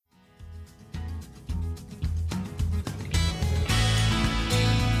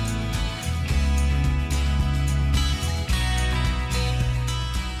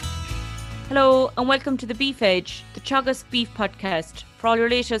Hello and welcome to the Beef Edge, the Teagasc Beef Podcast, for all your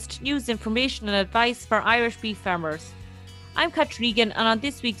latest news, information and advice for Irish beef farmers. I'm Catherine Egan, and on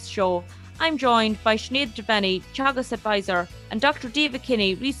this week's show, I'm joined by Sinead Devaney, Teagasc advisor, and Dr. David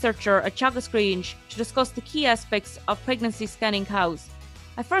Kinney, researcher at Teagasc Grange, to discuss the key aspects of pregnancy scanning cows.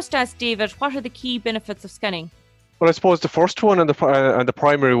 I first asked David, what are the key benefits of scanning? Well, I suppose the first one and the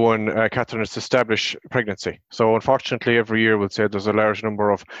primary one, Catherine, is to establish pregnancy. So, unfortunately, every year we'll say there's a large number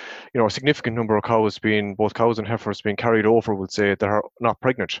of, a significant number of cows both cows and heifers being carried over, we'll say, that are not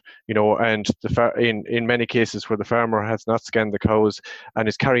pregnant. And in many cases where the farmer has not scanned the cows and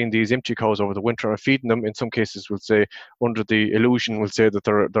is carrying these empty cows over the winter and feeding them, in some cases, we'll say, under the illusion, we'll say that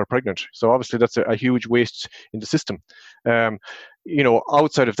they're pregnant. So obviously that's a huge waste in the system.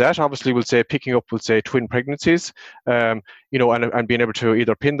 Outside of that, obviously, we'll say picking up, we'll say, twin pregnancies, and being able to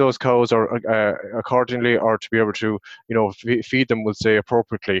either pin those cows or accordingly, or to be able to, feed them, we'll say,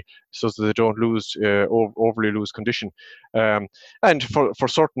 appropriately, so that they don't overly lose condition. And for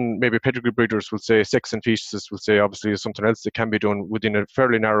certain, maybe pedigree breeders, we'll say sex and fetuses, we'll say, obviously, is something else that can be done within a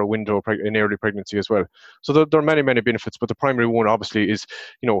fairly narrow window in early pregnancy as well. So there are many, many benefits, but the primary one, obviously, is,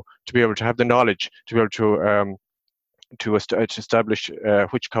 to be able to have the knowledge, to be able to establish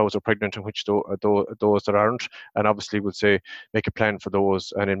which cows are pregnant and which those that aren't, and obviously we'll say make a plan for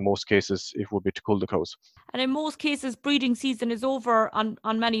those, and in most cases it would be to cull the cows. And in most cases breeding season is over on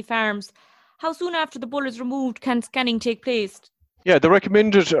many farms. How soon after the bull is removed can scanning take place? Yeah, the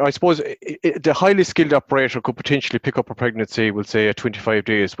recommended, I suppose, the highly skilled operator could potentially pick up a pregnancy, we'll say, at 25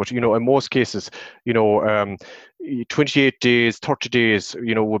 days. But, in most cases, 28 days, 30 days,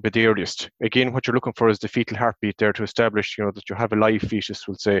 would be the earliest. Again, what you're looking for is the fetal heartbeat there to establish, that you have a live fetus,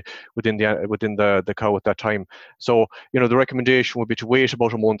 we'll say, within the cow at that time. So, the recommendation would be to wait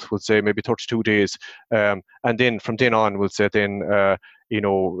about a month, we'll say, maybe 32 days. And then from then on, we'll say,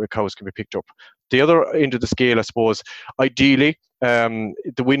 cows can be picked up. The other end of the scale, I suppose, ideally,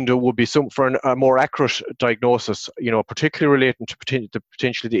 the window would be for a more accurate diagnosis, particularly relating to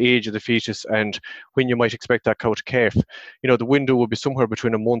potentially the age of the fetus and when you might expect that cow to calve. The window would be somewhere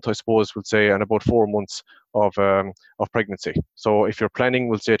between a month, I suppose, we'll say, and about 4 months of pregnancy. So if you're planning,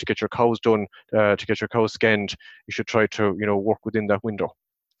 we'll say, to get your cows done, to get your cows scanned, you should try to, work within that window.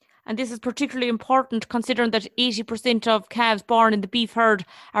 And this is particularly important considering that 80% of calves born in the beef herd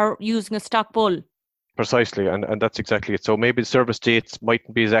are using a stock bull. Precisely, and that's exactly it. So maybe the service dates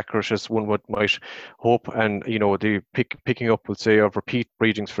mightn't be as accurate as one might hope, and the picking up, we'll say, of repeat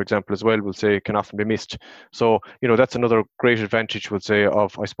breedings, for example, as well, we'll say, can often be missed. So that's another great advantage, we'll say,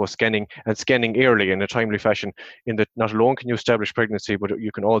 of, I suppose, scanning early in a timely fashion, in that not alone can you establish pregnancy, but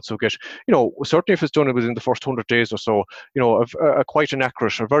you can also get, certainly if it's done within the first 100 days or so, quite an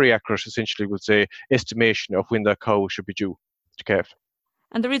accurate, or very accurate, essentially, we'll say, estimation of when that cow should be due to calve.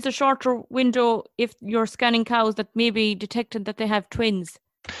 And there is a shorter window if you're scanning cows that may be detected that they have twins.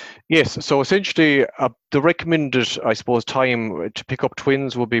 Yes, so essentially the recommended, I suppose, time to pick up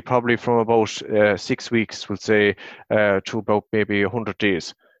twins would be probably from about 6 weeks, we'll say, to about maybe 100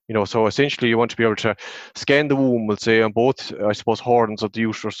 days. So essentially you want to be able to scan the womb, we'll say, on both, I suppose, horns of the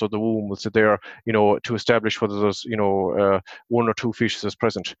uterus or the womb, we'll say there, to establish whether there's, one or two fetuses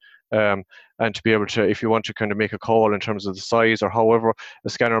present. And to be able to, if you want to kind of make a call in terms of the size or however the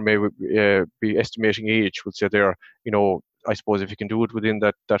scanner may be estimating age, we'll say there, I suppose if you can do it within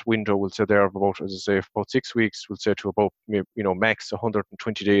that window, we'll say there of about, as I say, about 6 weeks, we'll say to about, max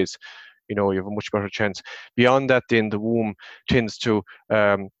 120 days, you have a much better chance. Beyond that, then the womb tends to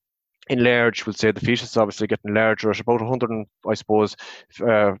enlarge, we'll say the fetus is obviously getting larger at about 100, I suppose,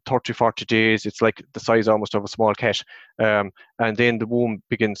 30, 40 days. It's like the size almost of a small cat. And then the womb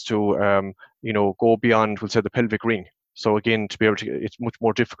begins to, go beyond, we'll say, the pelvic ring. So again, to be able to, it's much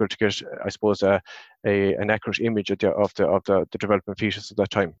more difficult to get, I suppose, an accurate image of the developing fetus at that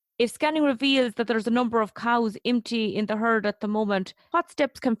time. If scanning reveals that there's a number of cows empty in the herd at the moment, what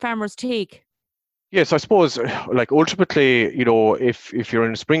steps can farmers take? Yes, I suppose, like ultimately, if you're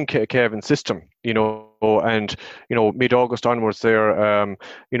in a spring calving system, and mid-August onwards there,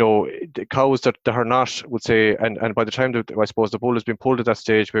 the cows that are not, would say, and by the time that, I suppose, the bull has been pulled at that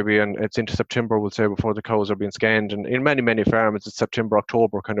stage, maybe, and it's into September, we'll say, before the cows are being scanned, and in many farms it's September,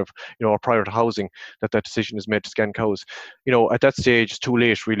 October, kind of, or prior to housing, that decision is made to scan cows. At that stage it's too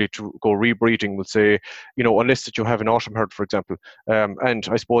late really to go rebreeding, we'll say, unless that you have an autumn herd, for example, and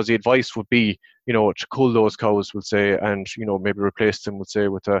I suppose the advice would be, to cull those cows, we'll say, and maybe replace them, we'll say,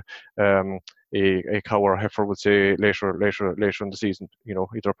 with a cow or a heifer, we'll say, later in the season,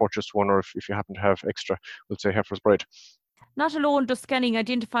 either purchased one, or if you happen to have extra, we'll say, heifer's bred. Not alone does scanning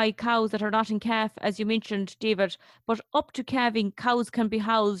identify cows that are not in calf, as you mentioned, David, but up to calving, cows can be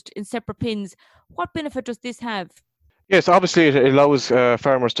housed in separate pens. What benefit does this have? Yes, obviously it allows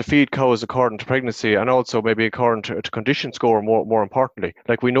farmers to feed cows according to pregnancy and also maybe according to condition score more importantly.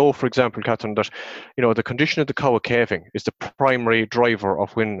 Like we know, for example, Catherine, that the condition of the cow at calving is the primary driver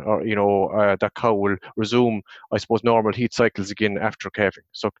of when that cow will resume, I suppose, normal heat cycles again after calving.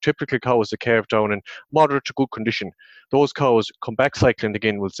 So typically cows that calve down in moderate to good condition, those cows come back cycling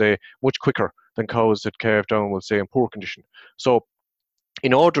again, we'll say, much quicker than cows that calve down, we'll say, in poor condition. So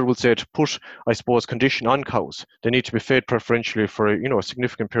in order, we'll say, to put, I suppose, condition on cows, they need to be fed preferentially for a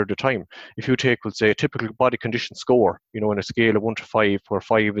significant period of time. If you take, we'll say, a typical body condition score, in a scale of 1 to 5, where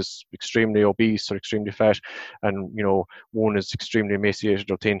 5 is extremely obese or extremely fat, and 1 is extremely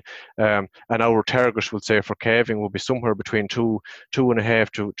emaciated or thin, and our target, we'll say, for calving will be somewhere between 2.5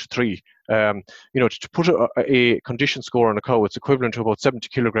 to 3. To put a condition score on a cow, it's equivalent to about 70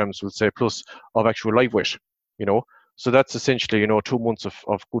 kilograms, we'll say, plus of actual live weight. So that's essentially, 2 months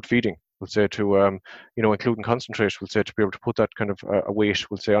of good feeding, we'll say, to, including concentrate, we'll say, to be able to put that kind of a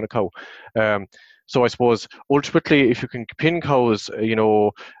weight, we'll say, on a cow. So I suppose ultimately, if you can pin cows,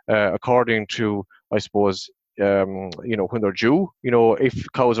 according to, I suppose, when they're due, if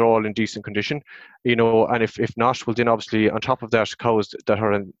cows are all in decent condition, and if not, well, then obviously on top of that, cows that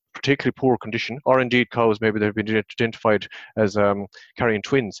are in particularly poor condition, or indeed cows maybe they've been identified as carrying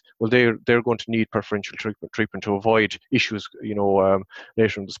twins, well, they're going to need preferential treatment to avoid issues,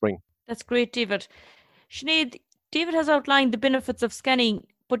 later in the spring. That's great, David. Sinead, David has outlined the benefits of scanning,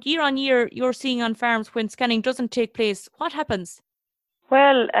 but year on year, you're seeing on farms when scanning doesn't take place. What happens?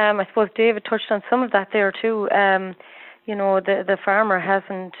 Well, I suppose David touched on some of that there too. The farmer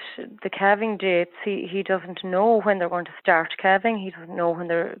hasn't the calving dates. He doesn't know when they're going to start calving. He doesn't know when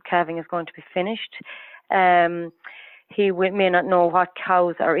their calving is going to be finished. He may not know what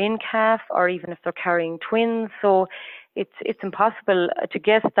cows are in calf, or even if they're carrying twins. So it's impossible to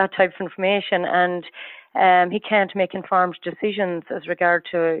guess that type of information, and he can't make informed decisions as regard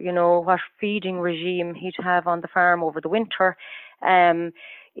to what feeding regime he'd have on the farm over the winter,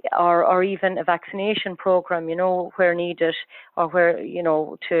 or even a vaccination program, where needed, or where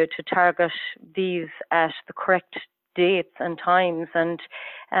to target these at the correct dates and times, and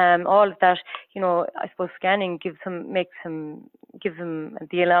all of that. I suppose scanning gives him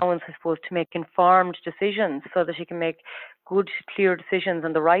the allowance, I suppose, to make informed decisions, so that he can make good, clear decisions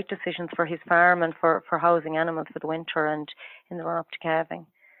and the right decisions for his farm and for housing animals for the winter and in the run up to calving.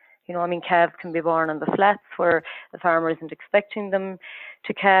 Calves can be born on the flats where the farmer isn't expecting them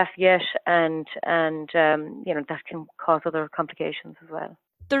to calf yet, and that can cause other complications as well.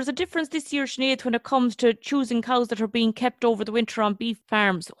 There's a difference this year, Sinead, when it comes to choosing cows that are being kept over the winter on beef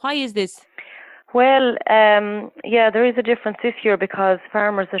farms. Why is this? Well, there is a difference this year because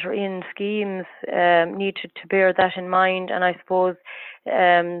farmers that are in schemes need to bear that in mind. And I suppose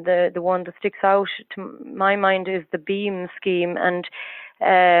the one that sticks out to my mind is the beam scheme, and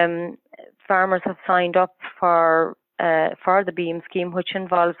farmers have signed up for the beam scheme, which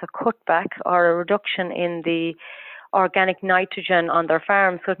involves a cutback or a reduction in the organic nitrogen on their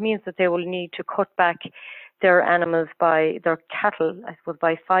farm. So it means that they will need to cut back their animals, their cattle, I suppose,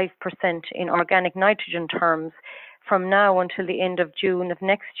 by 5% in organic nitrogen terms from now until the end of June of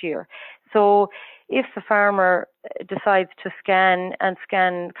next year. So if the farmer decides to scan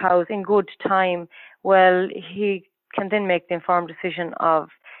cows in good time, well, he can then make the informed decision of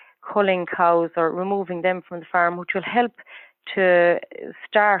culling cows or removing them from the farm, which will help to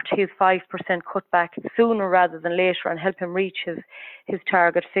start his 5% cutback sooner rather than later and help him reach his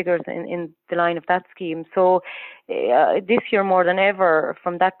target figures in the line of that scheme. So this year more than ever,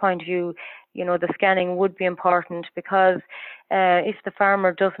 from that point of view, the scanning would be important, because if the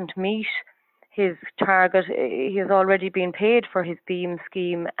farmer doesn't meet his target, he has already been paid for his beam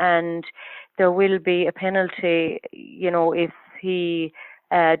scheme, and there will be a penalty, if he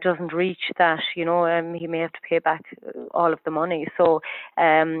doesn't reach that, he may have to pay back all of the money. So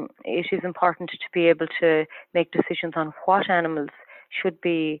it is important to be able to make decisions on what animals should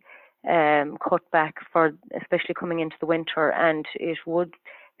be cut back for, especially coming into the winter, and it would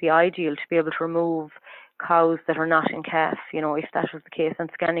be ideal to be able to remove cows that are not in calf, if that was the case,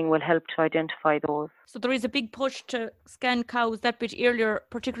 and scanning will help to identify those. So there is a big push to scan cows that bit earlier,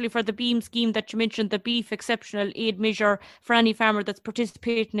 particularly for the beam scheme that you mentioned, the beef exceptional aid measure for any farmer that's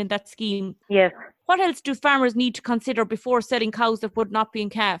participating in that scheme. Yes. What else do farmers need to consider before selling cows that would not be in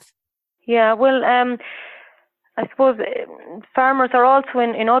calf? Yeah, well, I suppose farmers are also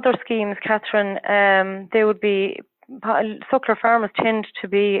in other schemes, Catherine. They would be suckler farmers tend to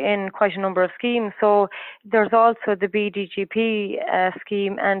be in quite a number of schemes. So there's also the BDGP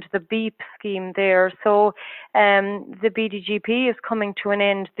scheme and the BEEP scheme there. So the BDGP is coming to an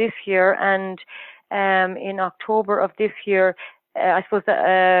end this year, and in October of this year, I suppose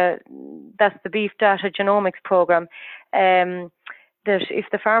that's the Beef Data Genomics Programme. That if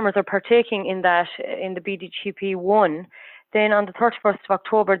the farmers are partaking in that, in the BDGP 1, then on the 31st of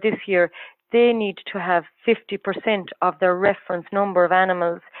October this year, they need to have 50% of their reference number of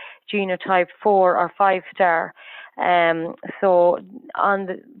animals genotype 4 or 5 star. So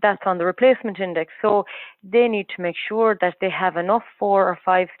that's on the replacement index. So they need to make sure that they have enough 4 or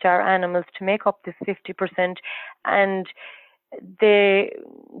 5 star animals to make up this 50%, and they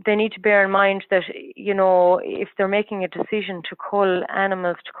need to bear in mind that, you know, if they're making a decision to cull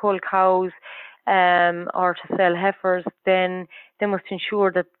animals, to cull cows, or to sell heifers, then they must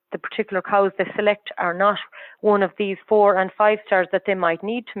ensure that the particular cows they select are not one of these 4 and 5 stars that they might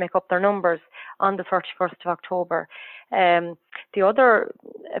need to make up their numbers on the 31st of October. The other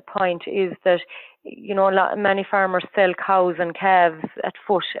point is that, you know, many farmers sell cows and calves at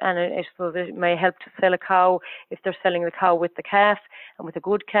foot, and I suppose it may help to sell a cow if they're selling the cow with the calf and with a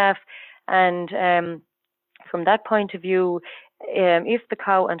good calf. And from that point of view, if the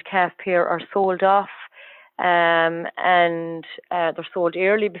cow and calf pair are sold off, and they're sold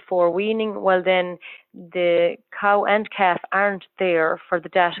early before weaning, well then the cow and calf aren't there for the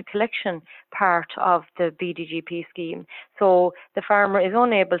data collection part of the BDGP scheme. So the farmer is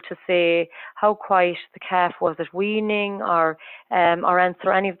unable to say how quiet the calf was at weaning, or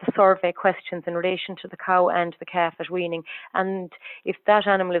answer any of the survey questions in relation to the cow and the calf at weaning. And if that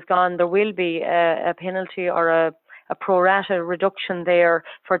animal is gone, there will be a penalty or a pro rata reduction there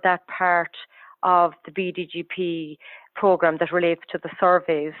for that part of the BDGP program that relates to the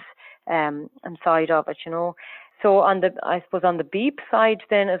surveys and side of it, you know. So on the BEEP side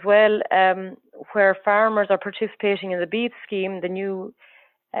then as well, where farmers are participating in the BEEP scheme, the new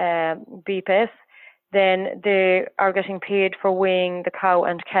BEEPS, then they are getting paid for weighing the cow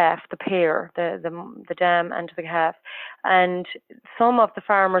and calf, the pair, the dam and the calf. And some of the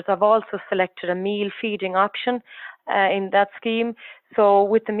farmers have also selected a meal feeding option in that scheme. So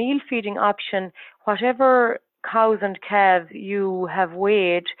with the meal feeding option, whatever cows and calves you have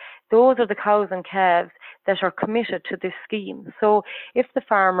weighed, those are the cows and calves that are committed to this scheme. So if the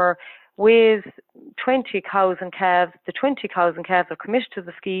farmer weighs 20 cows and calves, the 20 cows and calves are committed to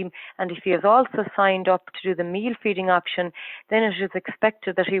the scheme, and if he has also signed up to do the meal feeding option, then it is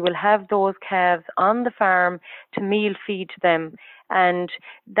expected that he will have those calves on the farm to meal feed them. And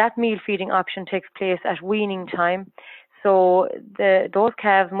that meal feeding option takes place at weaning time. So those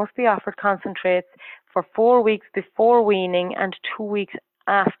calves must be offered concentrates for 4 weeks before weaning and 2 weeks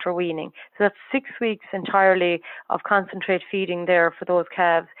after weaning. So that's 6 weeks entirely of concentrate feeding there for those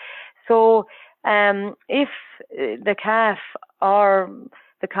calves. So if the calf or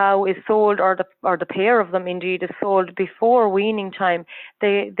the cow is sold, or the pair of them indeed is sold before weaning time,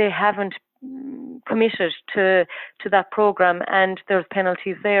 they haven't committed to that program, and there's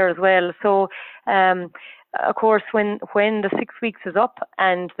penalties there as well. So of course, when the 6 weeks is up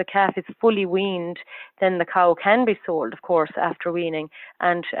and the calf is fully weaned, then the cow can be sold, of course, after weaning,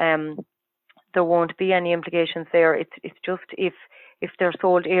 and there won't be any implications there. It's just if they're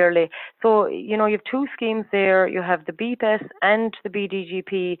sold early. So, you know, you have two schemes there. You have the BEEPS and the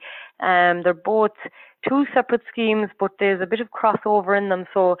BDGP. They're both two separate schemes, but there's a bit of crossover in them.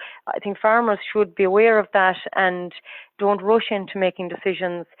 So I think farmers should be aware of that and don't rush into making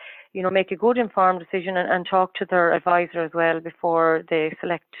decisions. You know, make a good informed decision and talk to their advisor as well before they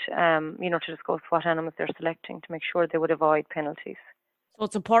select, you know, to discuss what animals they're selecting to make sure they would avoid penalties. So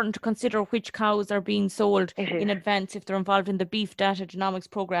it's important to consider which cows are being sold in advance if they're involved in the Beef Data Genomics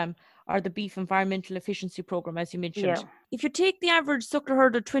Programme or the Beef Environmental Efficiency Programme, as you mentioned. Yeah. If you take the average suckler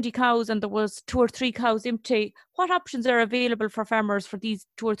herd of 20 cows and there was 2 or 3 cows empty, what options are available for farmers for these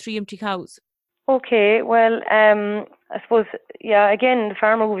 2 or 3 empty cows? Okay, well, I suppose, yeah, again, the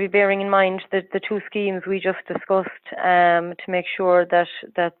farmer will be bearing in mind that the two schemes we just discussed to make sure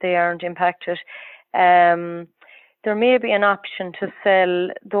that they aren't impacted. There may be an option to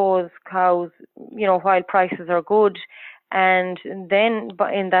sell those cows, you know, while prices are good, and then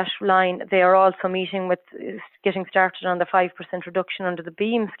in that line they are also meeting with getting started on the 5% reduction under the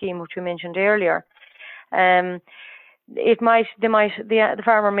BEAM scheme, which we mentioned earlier. The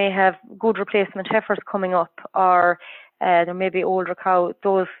farmer may have good replacement heifers coming up, or there may be older cows.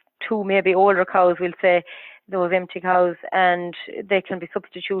 Those two may be older cows, we'll say, those empty cows, and they can be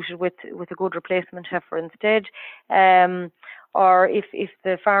substituted with a good replacement heifer instead. Or if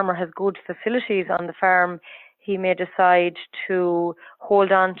the farmer has good facilities on the farm, he may decide to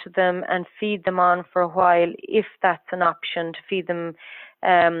hold on to them and feed them on for a while, if that's an option, to feed them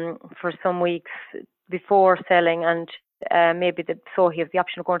for some weeks before selling, and so he has the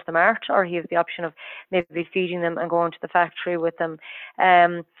option of going to the mart, or he has the option of maybe feeding them and going to the factory with them.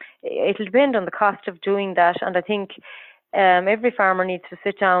 It'll depend on the cost of doing that, and I think every farmer needs to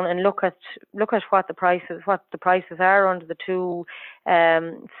sit down and look at what the prices are under the two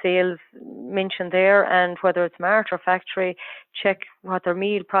sales mentioned there, and whether it's mart or factory. Check what their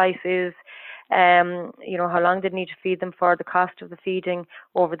meal price is. How long they need to feed them for, the cost of the feeding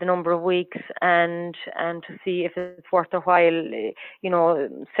over the number of weeks, and to see if it's worth their while,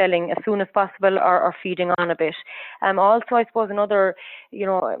 selling as soon as possible, or feeding on a bit. Also, I suppose another,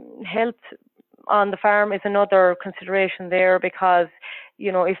 health on the farm is another consideration there, because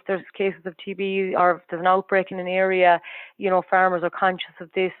if there's cases of TB, or if there's an outbreak in an area, farmers are conscious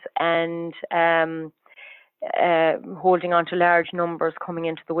of this, and holding on to large numbers coming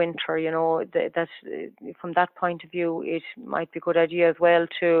into the winter. That from that point of view, it might be a good idea as well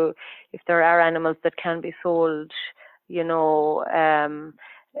to, if there are animals that can be sold,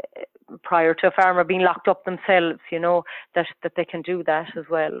 prior to a farmer being locked up themselves, that they can do that as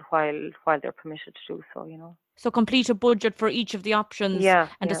well while they're permitted to do so. So complete a budget for each of the options,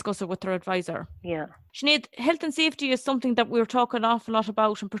 and discuss it with their advisor. Yeah. Sinead, health and safety is something that we're talking an awful lot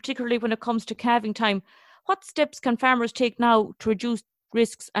about, and particularly when it comes to calving time. What steps can farmers take now to reduce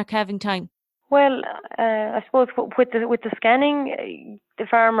risks at calving time? Well, I suppose with the scanning, the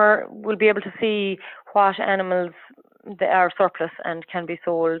farmer will be able to see what animals they are surplus and can be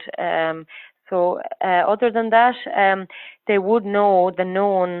sold. Other than that, they would know the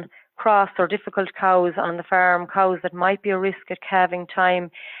known cross or difficult cows on the farm, cows that might be a risk at calving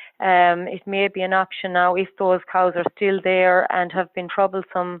time. It may be an option now, if those cows are still there and have been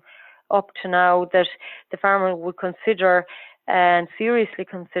troublesome up to now, that the farmer would consider, and seriously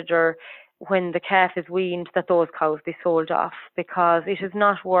consider, when the calf is weaned, that those cows be sold off, because it is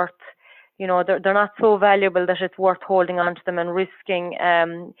not worth, they're not so valuable that it's worth holding on to them and risking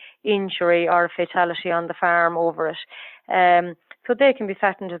injury or fatality on the farm over it. So they can be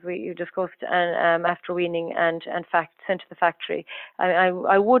fattened, as you discussed, after weaning, and sent to the factory.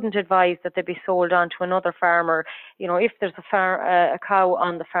 I wouldn't advise that they be sold on to another farmer. If there's a cow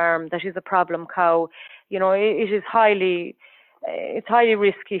on the farm that is a problem cow, it is highly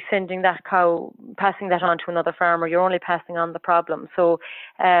risky sending that cow, passing that on to another farmer. You're only passing on the problem. So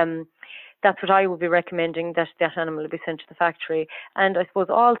that's what I would be recommending, that animal will be sent to the factory. And I suppose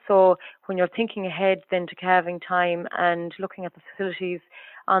also, when you're thinking ahead then to calving time and looking at the facilities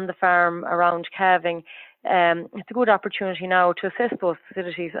on the farm around calving, it's a good opportunity now to assess those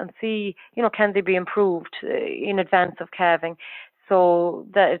facilities and see, can they be improved in advance of calving, so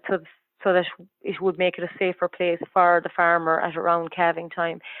that it would make it a safer place for the farmer at around calving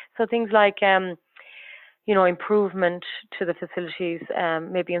time. So things like improvement to the facilities,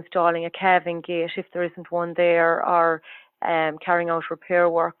 maybe installing a calving gate if there isn't one there, or carrying out repair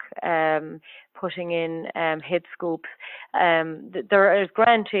work, putting in head scoops. There is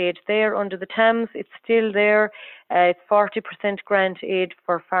grant aid there under the TAMS. It's still there. It's 40% grant aid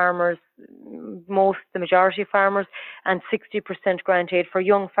for farmers, the majority of farmers, and 60% grant aid for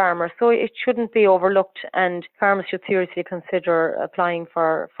young farmers. So it shouldn't be overlooked, and farmers should seriously consider applying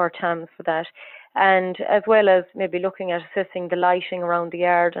for TAMS for that. And as well as maybe looking at assessing the lighting around the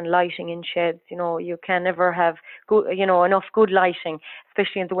yard and lighting in sheds. You can never have enough good lighting,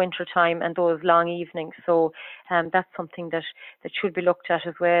 especially in the winter time and those long evenings. So that's something that should be looked at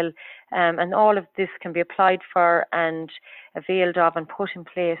as well. And all of this can be applied for and availed of and put in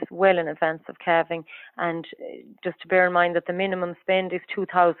place well in advance of calving. And just to bear in mind that the minimum spend is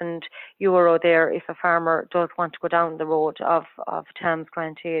 €2,000 there if a farmer does want to go down the road of TAMS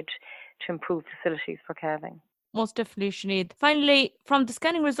grant aid to improve facilities for calving. Most definitely, Sinead. Finally, from the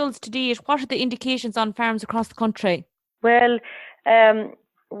scanning results to date, what are the indications on farms across the country? Well,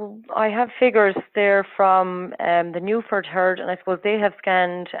 I have figures there from the Newford herd, and I suppose they have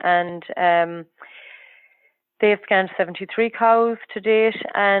scanned, and they have scanned 73 cows to date,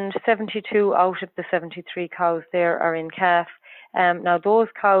 and 72 out of the 73 cows there are in calf. Now, those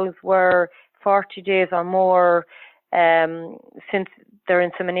cows were 40 days or more since their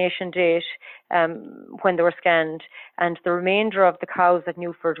insemination date when they were scanned, and the remainder of the cows at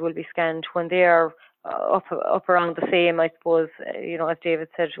Newford will be scanned when they are up around the same, I suppose, as David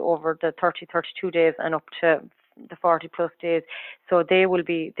said, over the 32 days and up to the 40 plus days. So they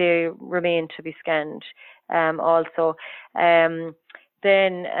remain to be scanned also.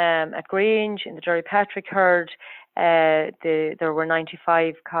 Then at Grange in the Derry Patrick herd, there were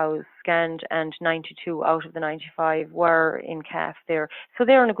 95 cows scanned, and 92 out of the 95 were in calf there. So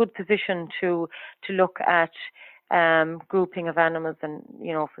they're in a good position to look at grouping of animals, and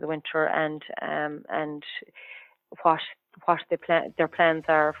for the winter, and what their plans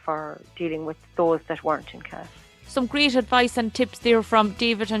are for dealing with those that weren't in calf. Some great advice and tips there from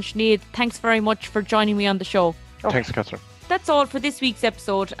David and Sinead. Thanks very much for joining me on the show. Okay. Thanks, Catherine. That's all for this week's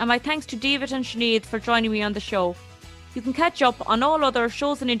episode, and my thanks to David and Sinead for joining me on the show. You can catch up on all other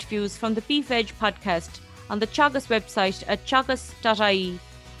shows and interviews from the Beef Edge podcast on the Teagasc website at teagasc.ie,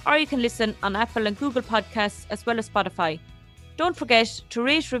 or you can listen on Apple and Google Podcasts as well as Spotify. Don't forget to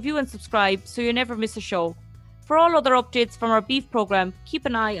rate, review and subscribe so you never miss a show. For all other updates from our beef programme, keep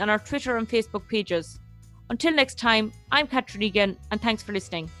an eye on our Twitter and Facebook pages. Until next time, I'm Catherine Egan, and thanks for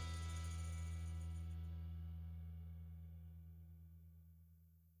listening.